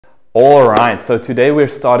Alright, so today we're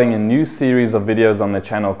starting a new series of videos on the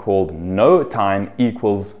channel called No Time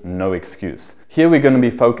Equals No Excuse. Here we're going to be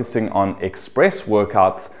focusing on express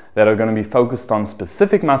workouts that are going to be focused on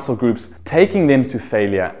specific muscle groups, taking them to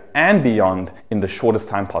failure and beyond in the shortest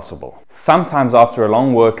time possible. Sometimes after a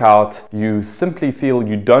long workout, you simply feel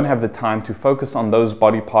you don't have the time to focus on those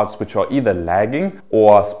body parts which are either lagging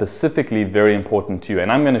or are specifically very important to you. And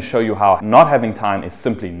I'm going to show you how not having time is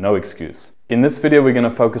simply no excuse. In this video, we're going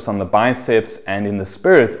to focus on the biceps, and in the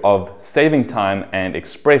spirit of saving time and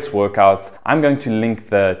express workouts, I'm going to link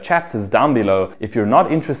the chapters down below. If you're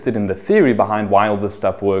not interested in the theory behind why all this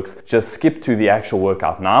stuff works, just skip to the actual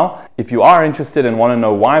workout now. If you are interested and want to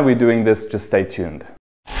know why we're doing this, just stay tuned.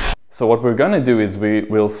 So what we're going to do is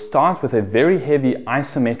we'll start with a very heavy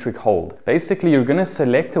isometric hold. Basically, you're going to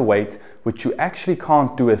select a weight which you actually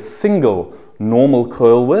can't do a single normal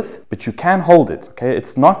curl with, but you can hold it, okay?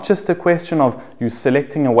 It's not just a question of you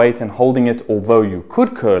selecting a weight and holding it, although you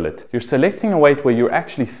could curl it. You're selecting a weight where you're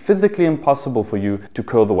actually physically impossible for you to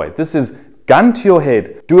curl the weight. This is gun to your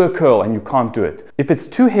head, do a curl, and you can't do it. If it's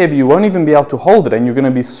too heavy, you won't even be able to hold it, and you're going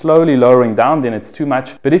to be slowly lowering down, then it's too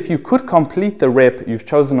much. But if you could complete the rep, you've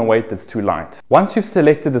chosen a weight that's too light. Once you've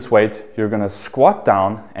selected this weight, you're going to squat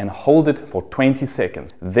down and hold it for 20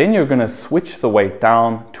 seconds. Then you're going to switch the weight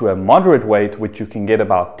down to a moderate weight, which you can get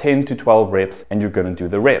about 10 to 12 reps, and you're going to do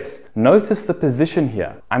the reps. Notice the position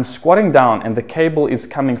here. I'm squatting down and the cable is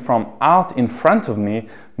coming from out in front of me,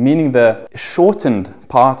 meaning the shortened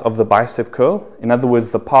part of the bicep curl, in other words,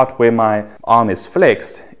 the part where my arm is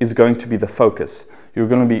flexed, is going to be the focus. You're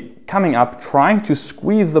going to be coming up, trying to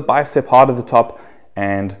squeeze the bicep hard at the top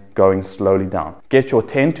and going slowly down. Get your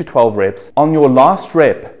 10 to 12 reps. On your last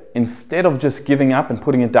rep, instead of just giving up and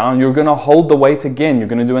putting it down, you're going to hold the weight again. You're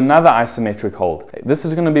going to do another isometric hold. This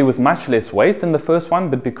is going to be with much less weight than the first one,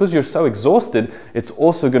 but because you're so exhausted, it's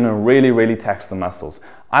also going to really tax the muscles.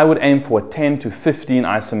 I would aim for a 10 to 15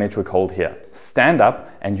 isometric hold here. Stand up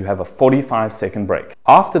and you have a 45-second break.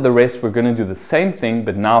 After the rest, we're going to do the same thing,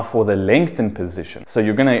 but now for the lengthened position. So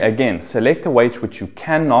you're going to, again, select a weight which you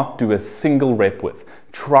cannot do a single rep with.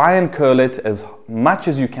 Try and curl it as much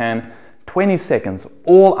as you can. 20 seconds,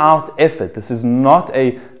 all out effort. This is not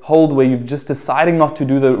a hold where you're just deciding not to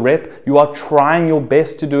do the rep. You are trying your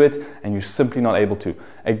best to do it and you're simply not able to.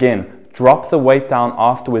 Again, drop the weight down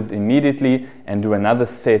afterwards immediately and do another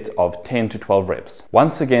set of 10 to 12 reps.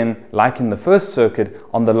 Once again, like in the first circuit,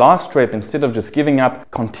 on the last rep, instead of just giving up,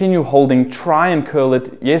 continue holding, try and curl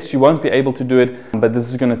it. Yes, you won't be able to do it, but this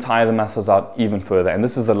is going to tire the muscles out even further. And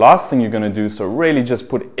this is the last thing you're going to do, so really just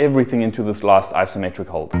put everything into this last isometric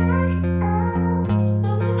hold.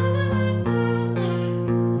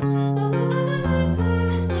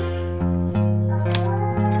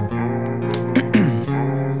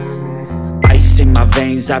 In my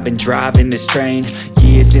veins, I've been driving this train,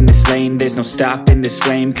 years in this lane, there's no stopping this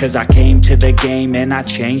flame, cause I came to the game and I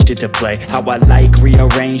changed it to play how I like,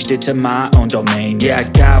 rearranged it to my own domain. Yeah, I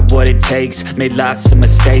got what it takes, made lots of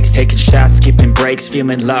mistakes, taking shots, skipping breaks,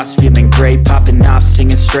 feeling lost, feeling great, popping off,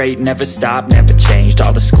 singing straight, never stopped, never changed,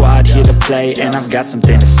 all the squad here to play, and I've got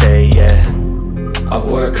something to say, yeah. I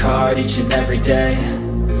work hard each and every day,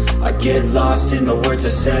 I get lost in the words I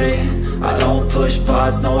say, I don't push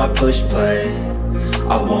pause, no I push play,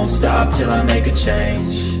 I won't stop till I make a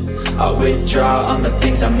change, I withdraw on the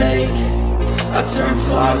things I make, I turn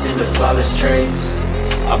flaws into flawless traits,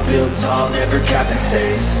 I build tall, never capped in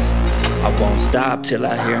space, I won't stop till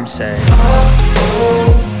I hear him say, oh,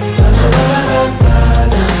 oh, la, la, la, la, la,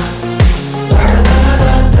 la, la, la, la,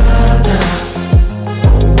 la, la, la.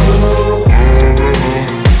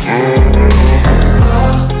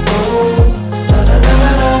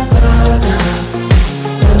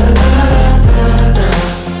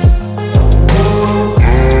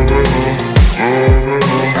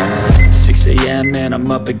 And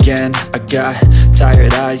I'm up again, I got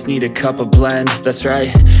tired eyes, need a cup of blend, that's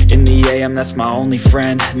right, in the AM that's my only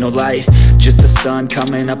friend, no light, just the sun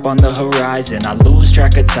coming up on the horizon, I lose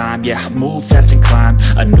track of time, yeah, I move fast and climb,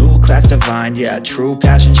 a new class divine, yeah, true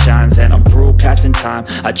passion shines, and I'm through passing time,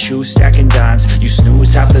 I choose stacking dimes, you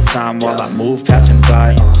snooze half the time while I move passing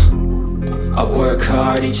by, I work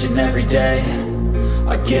hard each and every day,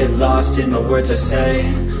 I get lost in the words I say,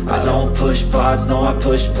 I don't push pause, no I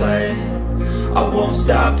push play, I won't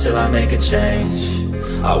stop till I make a change,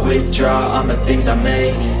 I withdraw on the things I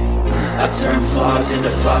make, I turn flaws into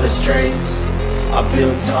flawless traits, I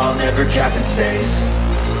build tall, never capped in space,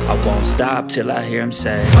 I won't stop till I hear him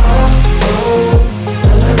say, oh, oh,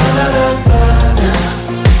 la, la, la, la, la,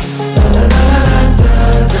 la, la, la, la, la,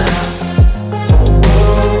 la, la. Oh,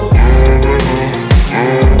 oh,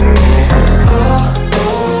 oh,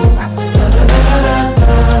 oh,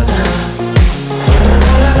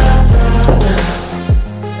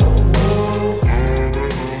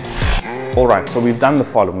 right, so we've done the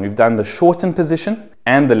following. We've done the shortened position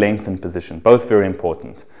and the lengthened position, both very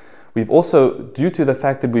important. We've also, due to the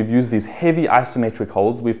fact that we've used these heavy isometric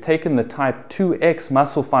holds, we've taken the type 2X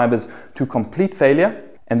muscle fibers to complete failure.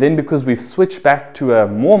 And then because we've switched back to a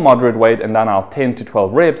more moderate weight and done our 10 to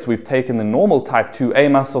 12 reps, we've taken the normal type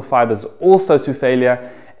 2A muscle fibers also to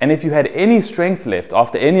failure. And if you had any strength left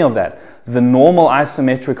after any of that, the normal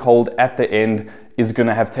isometric hold at the end is going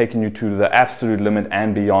to have taken you to the absolute limit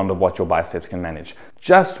and beyond of what your biceps can manage.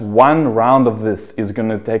 Just one round of this is going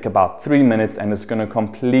to take about 3 minutes, and it's going to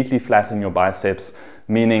completely flatten your biceps,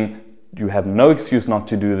 meaning you have no excuse not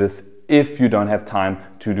to do this if you don't have time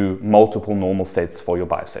to do multiple normal sets for your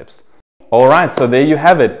biceps. All right, so there you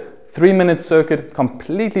have it. 3-minute circuit,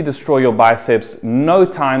 completely destroy your biceps. No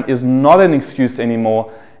time is not an excuse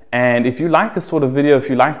anymore. And if you like this sort of video, if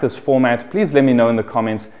you like this format, please let me know in the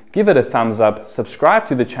comments. Give it a thumbs up, subscribe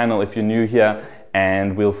to the channel if you're new here,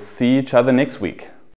 and we'll see each other next week.